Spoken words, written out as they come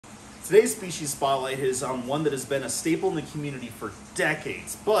Today's species spotlight is on one that has been a staple in the community for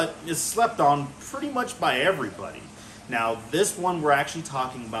decades, but is slept on pretty much by everybody. Now, this one we're actually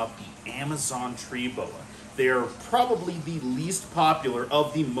talking about the Amazon tree boa. They are probably the least popular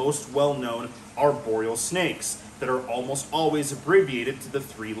of the most well-known arboreal snakes that are almost always abbreviated to the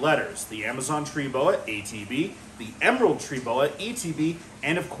three letters. The Amazon tree boa, ATB, the emerald tree boa, ETB,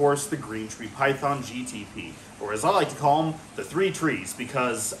 and of course the green tree python, GTP, or as I like to call them, the three trees,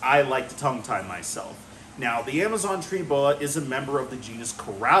 because I like to tongue-tie myself. Now, the Amazon tree boa is a member of the genus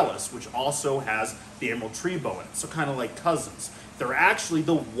Corallus, which also has the emerald tree boa, so kind of like cousins. They're actually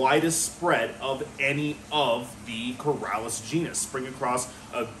the widest spread of any of the Corallus genus, spreading across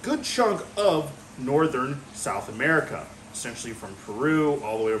a good chunk of northern South America, essentially from Peru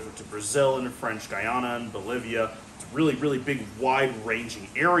all the way over to Brazil and French Guiana and Bolivia. It's a really, really big, wide-ranging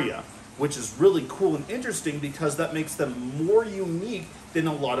area, which is really cool and interesting because that makes them more unique than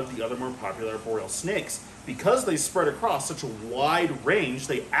a lot of the other more popular arboreal snakes. Because they spread across such a wide range,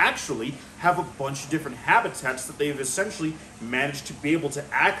 they actually have a bunch of different habitats that they've essentially managed to be able to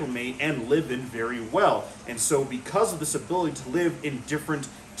acclimate and live in very well. And so because of this ability to live in different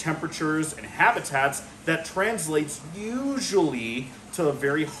temperatures and habitats, that translates usually to a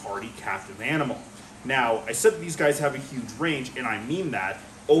very hardy captive animal. Now, I said that these guys have a huge range, and I mean that.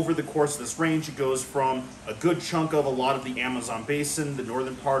 Over the course of this range, it goes from a good chunk of a lot of the Amazon basin, the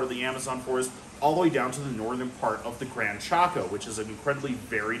northern part of the Amazon forest, all the way down to the northern part of the Gran Chaco, which is an incredibly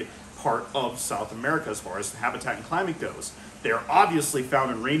varied part of South America as far as habitat and climate goes. They're obviously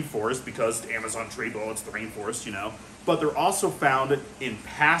found in rainforest because the Amazon tree boa, it's the rainforest, you know, but they're also found in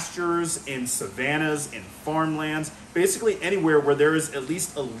pastures, in savannas, in farmlands, basically anywhere where there is at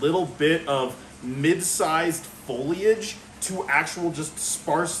least a little bit of mid-sized foliage to actual just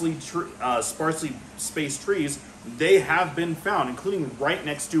sparsely spaced trees. They have been found, including right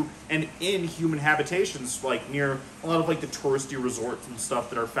next to and in human habitations, like near a lot of like the touristy resorts and stuff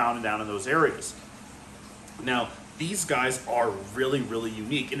that are found down in those areas. Now, these guys are really, really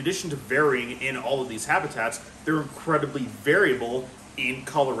unique. In addition to varying in all of these habitats, they're incredibly variable in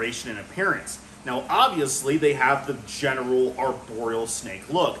coloration and appearance. Now, obviously, they have the general arboreal snake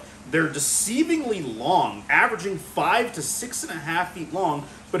look. They're deceivingly long, averaging 5 to 6.5 feet long,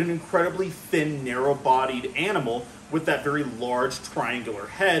 but an incredibly thin, narrow-bodied animal with that very large triangular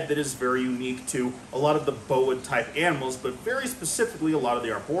head that is very unique to a lot of the boa-type animals, but very specifically a lot of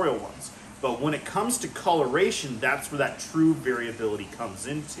the arboreal ones. But when it comes to coloration, that's where that true variability comes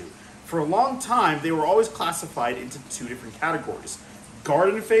into. For a long time, they were always classified into two different categories: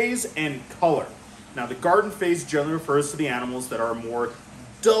 garden phase and color. Now, the garden phase generally refers to the animals that are more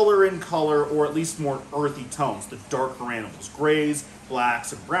duller in color, or at least more earthy tones, the darker animals, grays,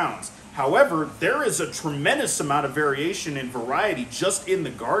 blacks, and browns. However, there is a tremendous amount of variation and variety just in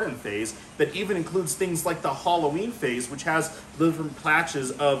the garden phase that even includes things like the Halloween phase, which has different patches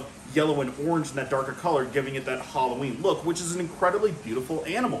of yellow and orange in that darker color, giving it that Halloween look, which is an incredibly beautiful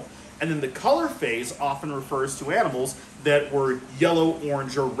animal. And then the color phase often refers to animals that were yellow,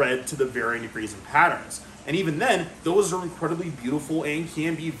 orange, or red to the varying degrees and patterns. And even then, those are incredibly beautiful and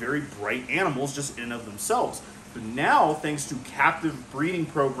can be very bright animals just in and of themselves. But now, thanks to captive breeding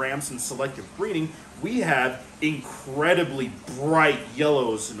programs and selective breeding, we have incredibly bright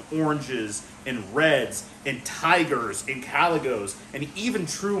yellows and oranges and reds and tigers and caligos and even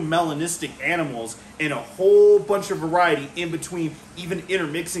true melanistic animals and a whole bunch of variety in between, even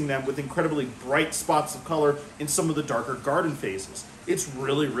intermixing them with incredibly bright spots of color in some of the darker garden phases. It's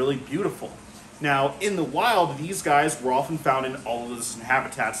really, really beautiful. Now, in the wild, these guys were often found in all of those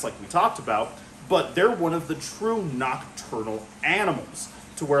habitats like we talked about, but they're one of the true nocturnal animals,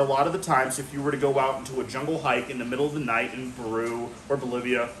 to where a lot of the times if you were to go out into a jungle hike in the middle of the night in Peru or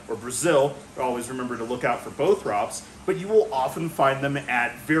Bolivia or Brazil, always remember to look out for bothrops, but you will often find them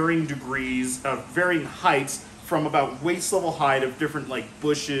at varying degrees of varying heights from about waist level height of different like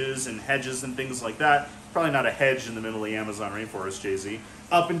bushes and hedges and things like that. Probably not a hedge in the middle of the Amazon rainforest, Jay-Z,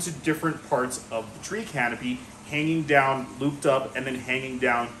 up into different parts of the tree canopy, hanging down, looped up, and then hanging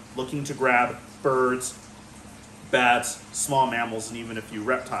down, looking to grab birds, bats, small mammals, and even a few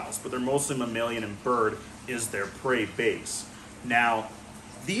reptiles. But they're mostly mammalian, and bird is their prey base. Now,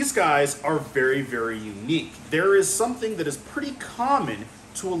 these guys are very, very unique. There is something that is pretty common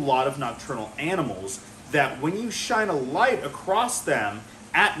to a lot of nocturnal animals, that when you shine a light across them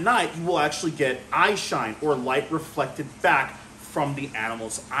at night, you will actually get eye shine, or light reflected back from the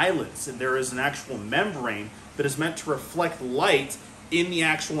animal's eyelids. And there is an actual membrane that is meant to reflect light in the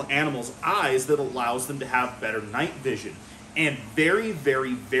actual animal's eyes that allows them to have better night vision. And very,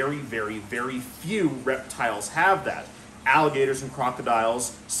 very, very, very, very few reptiles have that. alligators and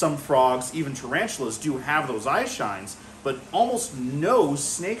crocodiles, some frogs, even tarantulas do have those eye shines, but almost no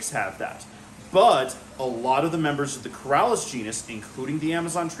snakes have that. But a lot of the members of the Corallus genus, including the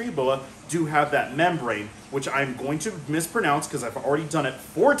Amazon tree boa, do have that membrane, which I'm going to mispronounce because I've already done it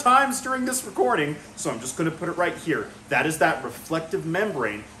 4 times during this recording, so I'm just going to put it right here. That is that reflective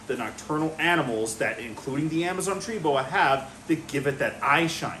membrane that nocturnal animals, that including the Amazon tree boa, have that give it that eye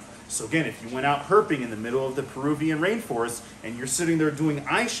shine. So again, if you went out herping in the middle of the Peruvian rainforest and you're sitting there doing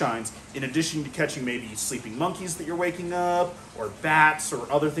eye shines, in addition to catching maybe sleeping monkeys that you're waking up, or bats, or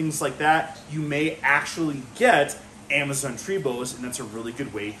other things like that, you may actually get Amazon tree boas, and that's a really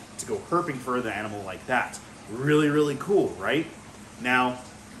good way to go herping for an animal like that. Really, really cool, right? Now,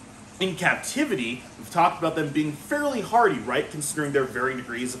 in captivity, we've talked about them being fairly hardy, right? Considering their varying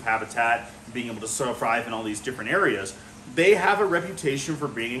degrees of habitat, being able to survive in all these different areas. They have a reputation for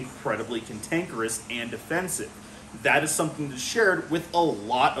being incredibly cantankerous and defensive. That is something that's shared with a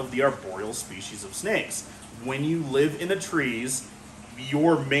lot of the arboreal species of snakes. When you live in the trees,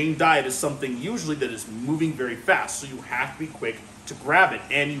 your main diet is something usually that is moving very fast, so you have to be quick to grab it,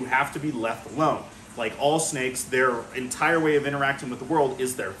 and you have to be left alone. Like all snakes, their entire way of interacting with the world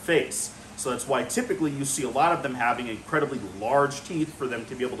is their face. So that's why typically you see a lot of them having incredibly large teeth for them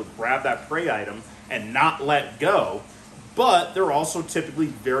to be able to grab that prey item and not let go. But they're also typically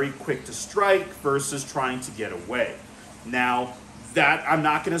very quick to strike versus trying to get away. Now, that I'm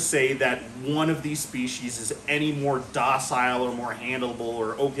not going to say that one of these species is any more docile or more handleable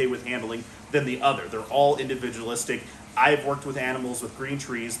or okay with handling than the other. They're all individualistic. I've worked with animals with green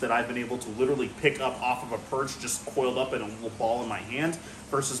trees that I've been able to literally pick up off of a perch just coiled up in a little ball in my hand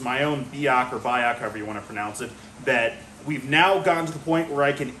versus my own biak or biak, however you want to pronounce it, that we've now gotten to the point where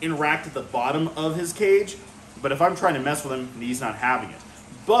I can interact at the bottom of his cage. But if I'm trying to mess with him, he's not having it.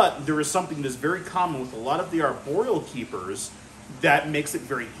 But there is something that's very common with a lot of the arboreal keepers that makes it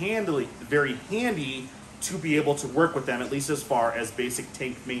very handy to be able to work with them, at least as far as basic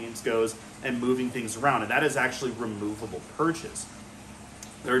tank maintenance goes and moving things around. And that is actually removable perches.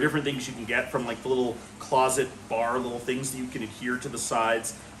 There are different things you can get from like the little closet bar, little things that you can adhere to the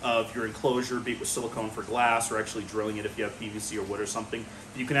sides of your enclosure, be it with silicone for glass or actually drilling it if you have PVC or wood or something.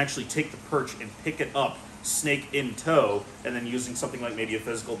 You can actually take the perch and pick it up snake in tow, and then using something like maybe a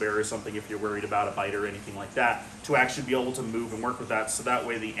physical barrier or something if you're worried about a bite or anything like that, to actually be able to move and work with that, so that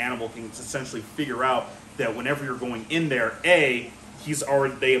way the animal can essentially figure out that whenever you're going in there, A,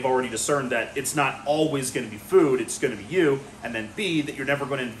 they have already discerned that it's not always going to be food, it's going to be you, and then B, that you're never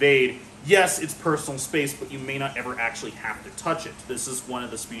going to invade. Yes, it's personal space, but you may not ever actually have to touch it. This is one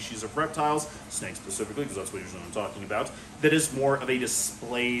of the species of reptiles, snakes specifically, because that's what usually I'm talking about, that is more of a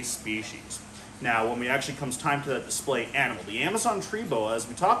display species. Now, when it actually comes time to that display animal, the Amazon tree boa, as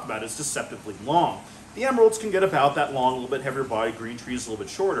we talked about, is deceptively long. The emeralds can get about that long, a little bit heavier body, green trees a little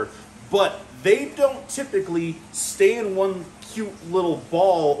bit shorter, but they don't typically stay in one cute little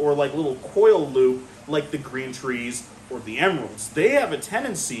ball or like little coil loop like the green trees or the emeralds. They have a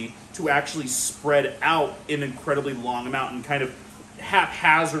tendency to actually spread out an incredibly long amount and kind of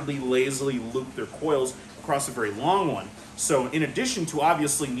haphazardly, lazily loop their coils across a very long one. So in addition to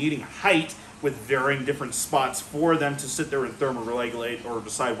obviously needing height with varying different spots for them to sit there and thermoregulate or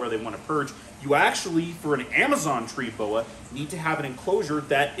decide where they want to perch, you actually, for an Amazon tree boa, need to have an enclosure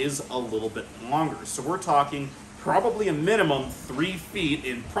that is a little bit longer. So we're talking probably a minimum 3 feet,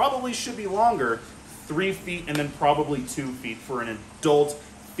 and probably should be longer, 3 feet, and then probably 2 feet for an adult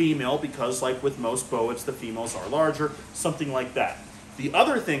female, because like with most boas, the females are larger, something like that. The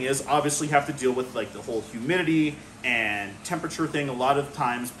other thing is, obviously, you have to deal with like the whole humidity and temperature thing. A lot of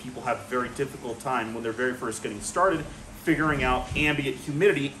times people have a very difficult time when they're very first getting started figuring out ambient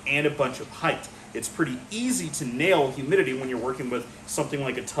humidity and a bunch of height. It's pretty easy to nail humidity when you're working with something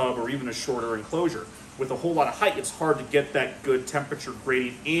like a tub or even a shorter enclosure. With a whole lot of height, it's hard to get that good temperature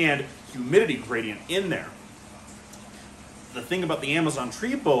gradient and humidity gradient in there. The thing about the Amazon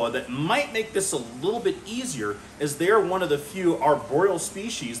tree boa that might make this a little bit easier is they're one of the few arboreal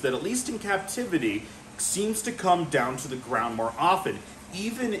species that, at least in captivity, seems to come down to the ground more often,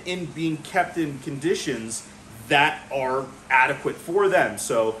 even in being kept in conditions that are adequate for them.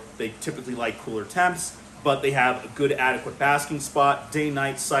 So they typically like cooler temps, but they have a good adequate basking spot,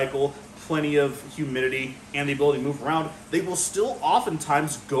 day-night cycle, plenty of humidity, and the ability to move around. They will still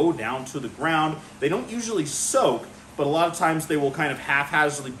oftentimes go down to the ground. They don't usually soak, but a lot of times they will kind of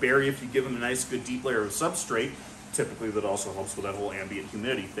haphazardly bury if you give them a nice good deep layer of substrate. Typically that also helps with that whole ambient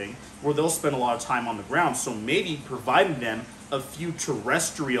humidity thing, where they'll spend a lot of time on the ground. So maybe providing them a few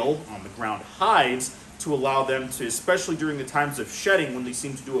terrestrial on the ground hides to allow them to, especially during the times of shedding when they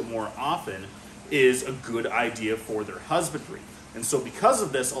seem to do it more often, is a good idea for their husbandry. And so because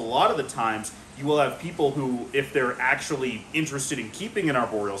of this, a lot of the times you will have people who, if they're actually interested in keeping an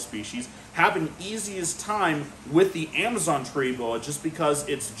arboreal species, have an easiest time with the Amazon tree boa just because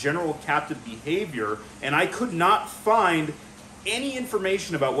it's general captive behavior. And I could not find any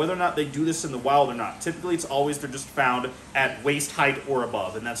information about whether or not they do this in the wild or not. Typically, it's always they're just found at waist height or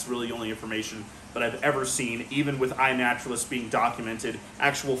above, and that's really the only information that I've ever seen, even with iNaturalist being documented,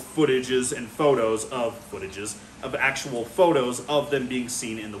 actual footages and photos of actual photos of them being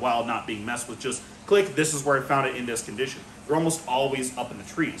seen in the wild, not being messed with. Just click, this is where I found it in this condition. They're almost always up in the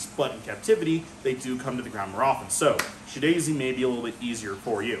trees, but in captivity, they do come to the ground more often. So, Shadazy may be a little bit easier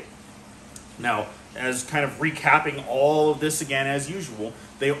for you. Now, as kind of recapping all of this again as usual,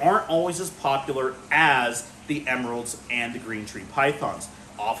 they aren't always as popular as the emeralds and the green tree pythons.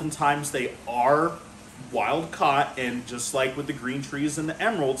 Oftentimes they are wild caught, and just like with the green trees and the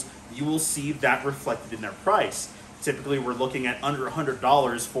emeralds, you will see that reflected in their price. Typically we're looking at under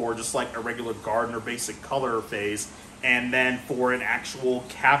 $100 for just like a regular garden or basic color phase, and then for an actual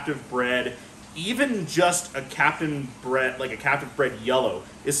captive bred, even just a captive bred yellow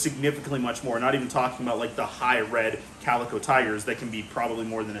is significantly much more. Not even talking about like the high red calico tigers that can be probably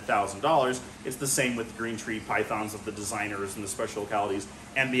more than $1,000. It's the same with the green tree pythons of the designers and the special localities,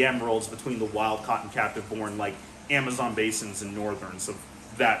 and the emeralds between the wild caught and captive born, like Amazon basins and northerns of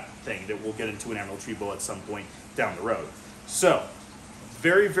that thing that we'll get into an emerald tree boa at some point down the road. So,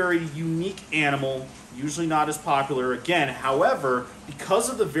 very, very unique animal, usually not as popular. Again, however, because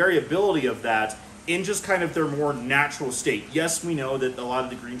of the variability of that in just kind of their more natural state. Yes, we know that a lot of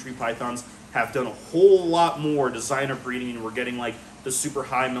the green tree pythons have done a whole lot more designer breeding, and we're getting like the super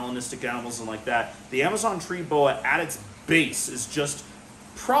high melanistic animals and like that. The Amazon tree boa at its base is just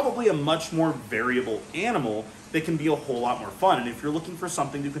probably a much more variable animal that can be a whole lot more fun. And if you're looking for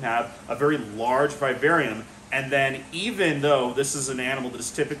something that can have a very large vivarium, and then even though this is an animal that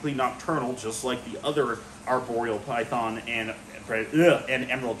is typically nocturnal, just like the other arboreal python and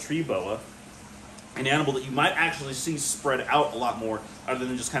emerald tree boa, an animal that you might actually see spread out a lot more other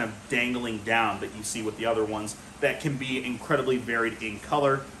than just kind of dangling down that you see with the other ones, that can be incredibly varied in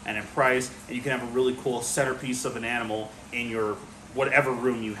color and in price, and you can have a really cool centerpiece of an animal in your whatever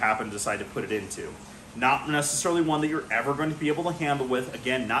room you happen to decide to put it into. Not necessarily one that you're ever going to be able to handle with.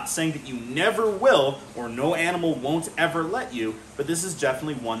 Again, not saying that you never will or no animal won't ever let you, but this is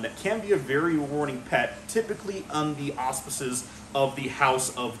definitely one that can be a very rewarding pet, typically on the auspices of the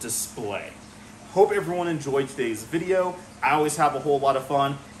house of display. Hope everyone enjoyed today's video. I always have a whole lot of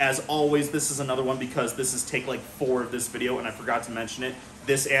fun. As always, this is another one because this is take like 4 of this video, and I forgot to mention it.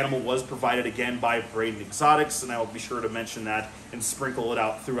 This animal was provided again by Braden Exotics, and I will be sure to mention that and sprinkle it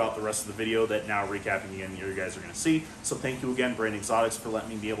out throughout the rest of the video that now recapping again you guys are going to see. So thank you again, Braden Exotics, for letting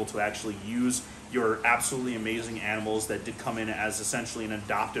me be able to actually use your absolutely amazing animals that did come in as essentially an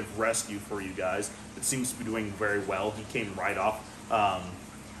adoptive rescue for you guys. It seems to be doing very well. He came right off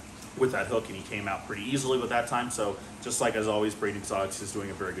with that hook, and he came out pretty easily with that time. So just like as always, Braden Exotics is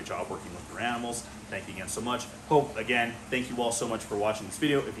doing a very good job working with your animals. Thank you again so much. Hope, again, thank you all so much for watching this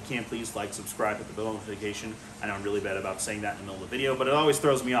video. If you can, please like, subscribe, hit the bell notification. I know I'm really bad about saying that in the middle of the video, but it always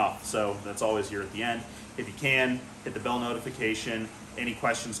throws me off. So that's always here at the end. If you can, hit the bell notification. Any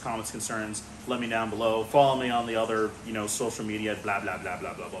questions, comments, concerns, let me down below. Follow me on the other, social media, blah, blah, blah,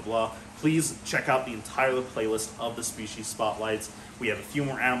 blah, blah, blah, blah. Please check out the entire playlist of the species spotlights. We have a few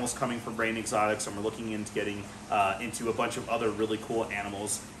more animals coming from Braden Exotics, and we're looking into getting into a bunch of other really cool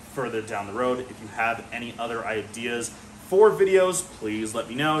animals further down the road. If you have any other ideas for videos, please let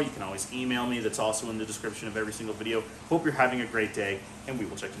me know. You can always email me. That's also in the description of every single video. Hope you're having a great day, and we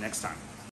will check you next time.